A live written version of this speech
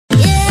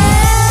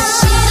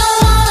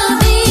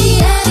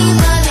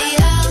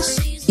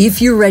If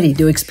you're ready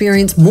to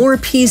experience more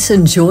peace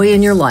and joy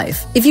in your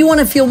life, if you want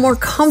to feel more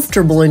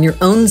comfortable in your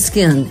own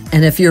skin,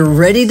 and if you're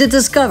ready to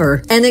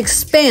discover and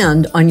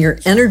expand on your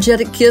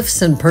energetic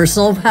gifts and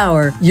personal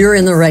power, you're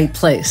in the right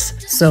place.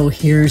 So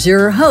here's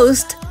your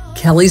host,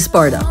 Kelle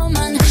Sparta.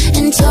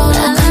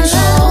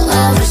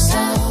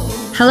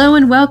 Hello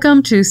and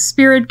welcome to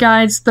Spirit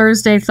Guides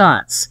Thursday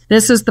Thoughts.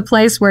 This is the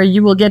place where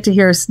you will get to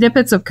hear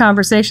snippets of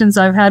conversations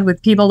I've had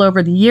with people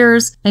over the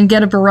years and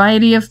get a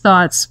variety of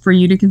thoughts for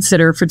you to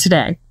consider for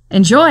today.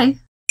 Enjoy!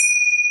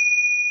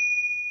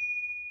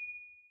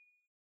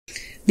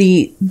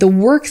 The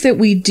work that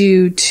we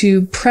do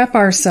to prep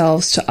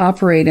ourselves to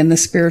operate in the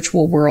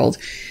spiritual world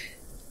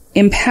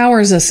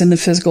empowers us in the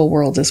physical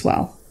world as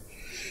well.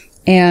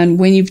 And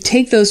when you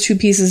take those two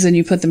pieces and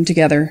you put them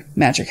together,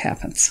 magic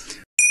happens.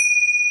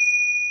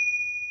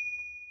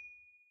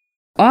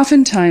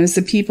 Oftentimes,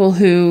 the people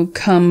who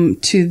come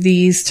to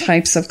these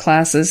types of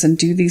classes and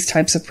do these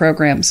types of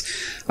programs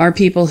are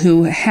people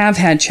who have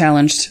had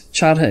challenged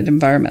childhood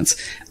environments.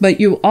 But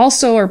you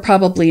also are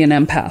probably an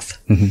empath.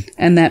 Mm-hmm.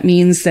 And that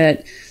means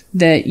that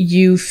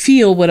you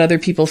feel what other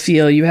people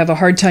feel. You have a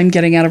hard time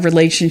getting out of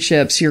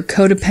relationships. You're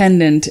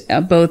codependent,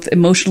 both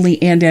emotionally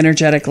and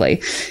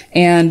energetically.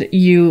 And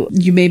you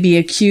may be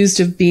accused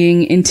of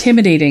being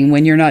intimidating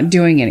when you're not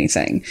doing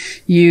anything.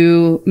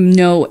 You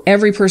know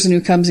every person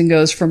who comes and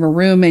goes from a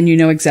room, and you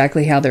know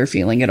exactly how they're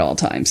feeling at all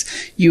times.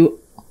 You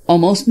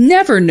almost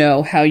never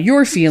know how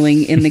you're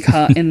feeling in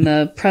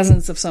the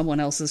presence of someone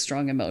else's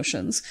strong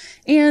emotions.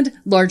 And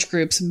large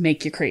groups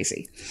make you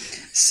crazy.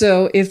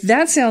 So if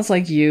that sounds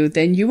like you,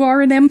 then you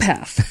are an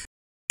empath.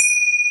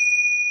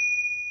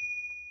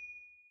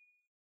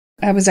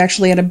 I was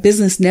actually at a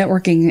business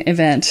networking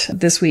event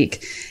this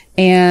week,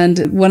 and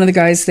one of the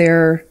guys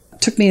there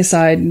took me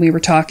aside and we were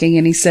talking,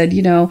 and he said,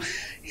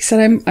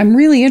 I'm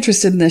really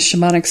interested in this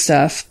shamanic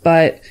stuff,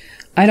 but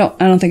I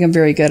don't think I'm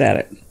very good at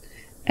it.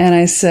 And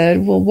I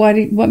said, well,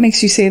 what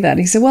makes you say that?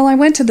 He said, well, I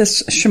went to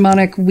this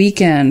shamanic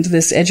weekend,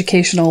 this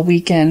educational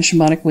weekend,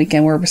 shamanic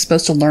weekend, where we're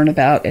supposed to learn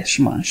about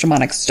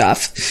shamanic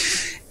stuff.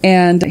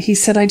 And he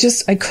said,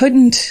 I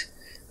couldn't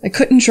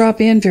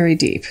drop in very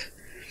deep.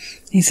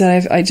 He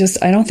said, I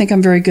don't think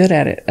I'm very good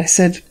at it. I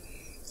said,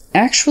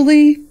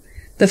 actually,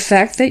 the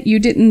fact that you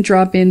didn't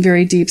drop in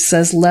very deep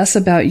says less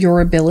about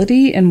your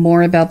ability and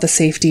more about the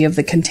safety of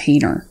the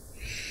container.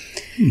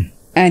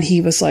 And he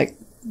was like,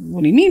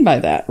 what do you mean by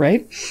that,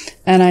 right?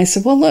 And I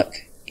said, well, look,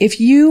 if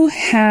you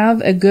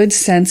have a good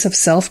sense of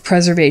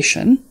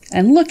self-preservation,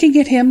 and looking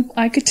at him,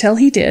 I could tell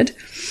he did,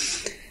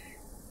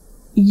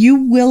 you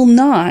will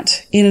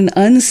not, in an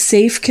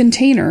unsafe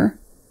container,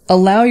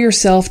 allow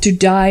yourself to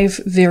dive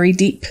very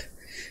deep,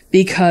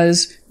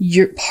 because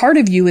part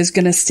of you is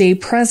going to stay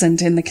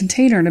present in the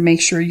container to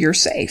make sure you're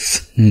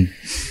safe.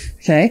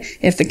 Okay?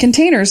 If the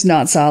container's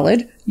not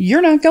solid,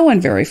 you're not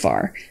going very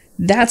far.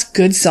 That's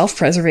good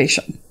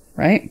self-preservation,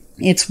 right?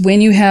 It's when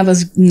you have a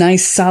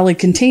nice solid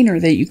container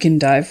that you can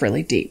dive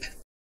really deep.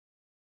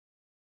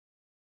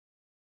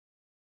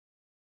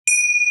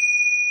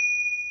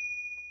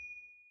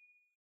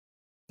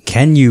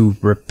 Can you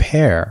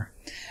repair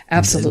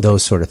Absolutely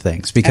those sort of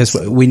things? Because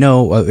we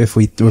know if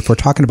we're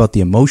talking about the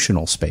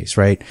emotional space,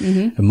 right?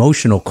 Mm-hmm.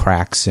 Emotional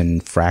cracks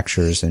and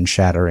fractures and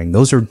shattering,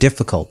 those are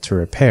difficult to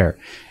repair.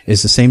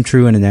 Is the same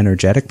true in an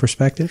energetic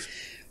perspective?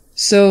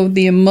 So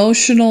the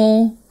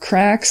emotional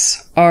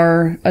cracks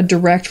are a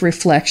direct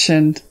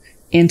reflection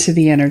into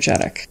the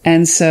energetic.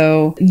 And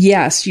so,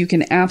 yes, you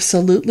can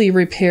absolutely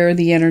repair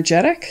the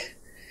energetic,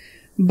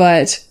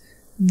 but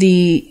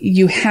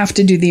you have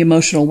to do the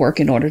emotional work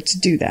in order to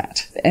do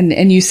that.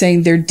 And you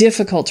saying they're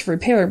difficult to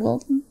repair.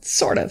 Well,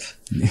 sort of.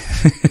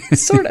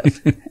 Sort of.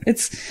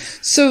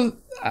 So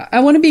I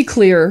want to be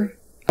clear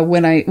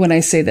when I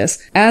say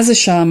this. As a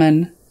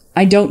shaman,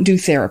 I don't do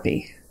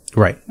therapy.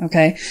 Right.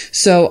 Okay.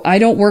 So I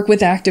don't work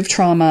with active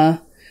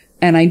trauma,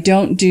 and I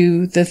don't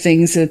do the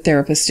things that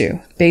therapists do.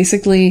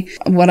 Basically,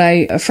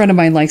 a friend of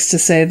mine likes to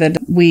say that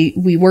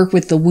we work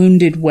with the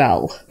wounded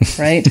well,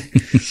 right?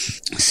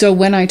 So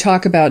when I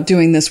talk about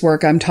doing this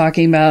work, I'm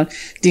talking about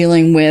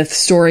dealing with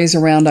stories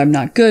around I'm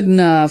not good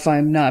enough,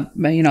 I'm not,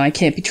 I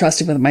can't be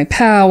trusted with my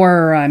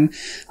power, I'm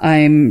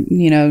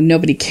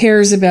nobody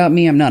cares about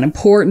me, I'm not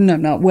important,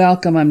 I'm not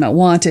welcome, I'm not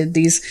wanted.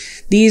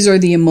 These are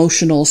the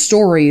emotional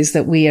stories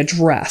that we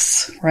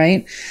address,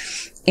 right?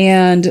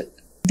 And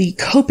the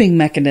coping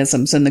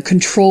mechanisms and the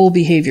control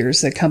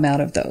behaviors that come out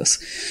of those.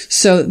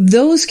 So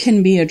those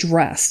can be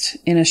addressed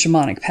in a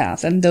shamanic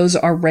path, and those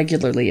are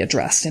regularly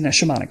addressed in a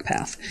shamanic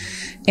path.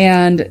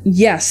 And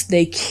yes,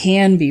 they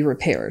can be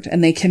repaired,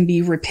 and they can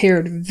be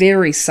repaired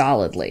very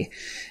solidly.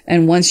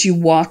 And once you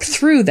walk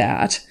through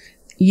that,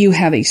 you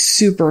have a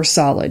super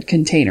solid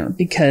container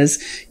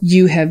because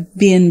you have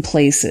been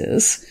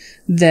places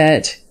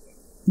that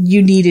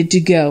you needed to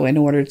go in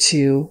order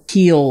to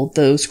heal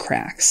those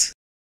cracks.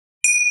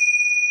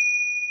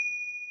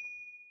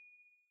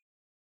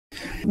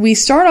 We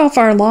start off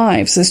our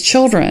lives as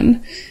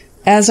children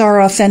as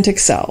our authentic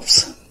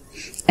selves.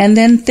 And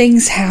then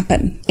things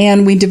happen,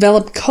 and we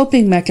develop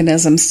coping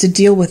mechanisms to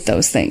deal with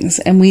those things,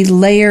 and we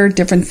layer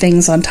different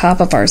things on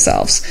top of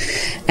ourselves.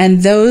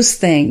 And those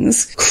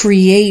things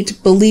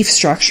create belief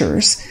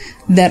structures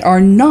that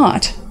are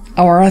not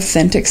our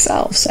authentic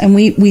selves. And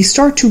we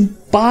start to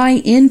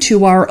buy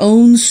into our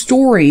own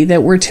story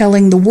that we're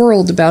telling the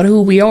world about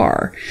who we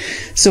are.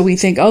 So we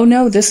think, oh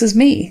no, this is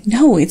me.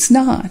 No, it's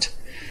not.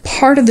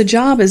 Part of the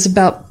job is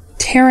about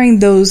tearing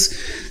those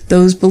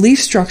belief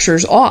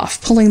structures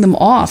off, pulling them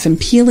off and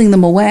peeling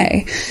them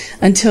away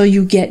until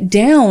you get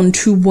down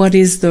to what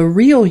is the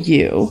real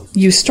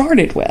you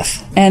started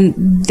with.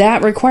 And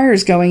that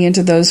requires going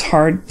into those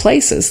hard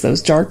places,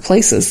 those dark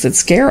places that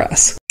scare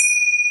us.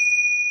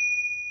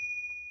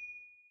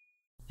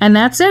 And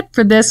that's it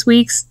for this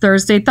week's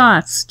Thursday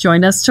Thoughts.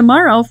 Join us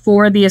tomorrow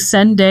for the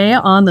Ascend Day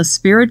on the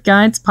Spirit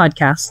Guides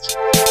podcast.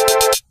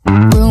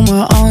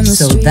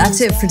 So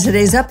that's it for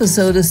today's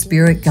episode of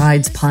Spirit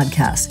Guides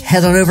Podcast.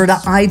 Head on over to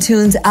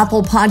iTunes,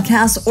 Apple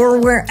Podcasts, or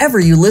wherever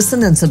you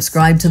listen and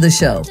subscribe to the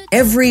show.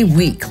 Every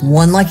week,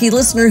 one lucky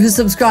listener who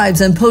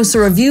subscribes and posts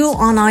a review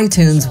on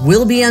iTunes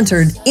will be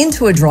entered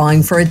into a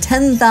drawing for a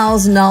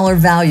 $10,000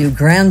 value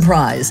grand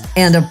prize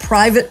and a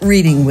private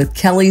reading with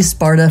Kelle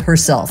Sparta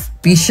herself.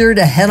 Be sure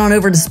to head on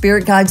over to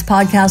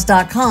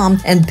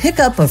spiritguidespodcast.com and pick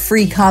up a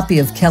free copy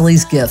of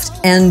Kelle's gift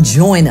and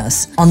join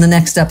us on the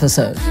next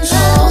episode.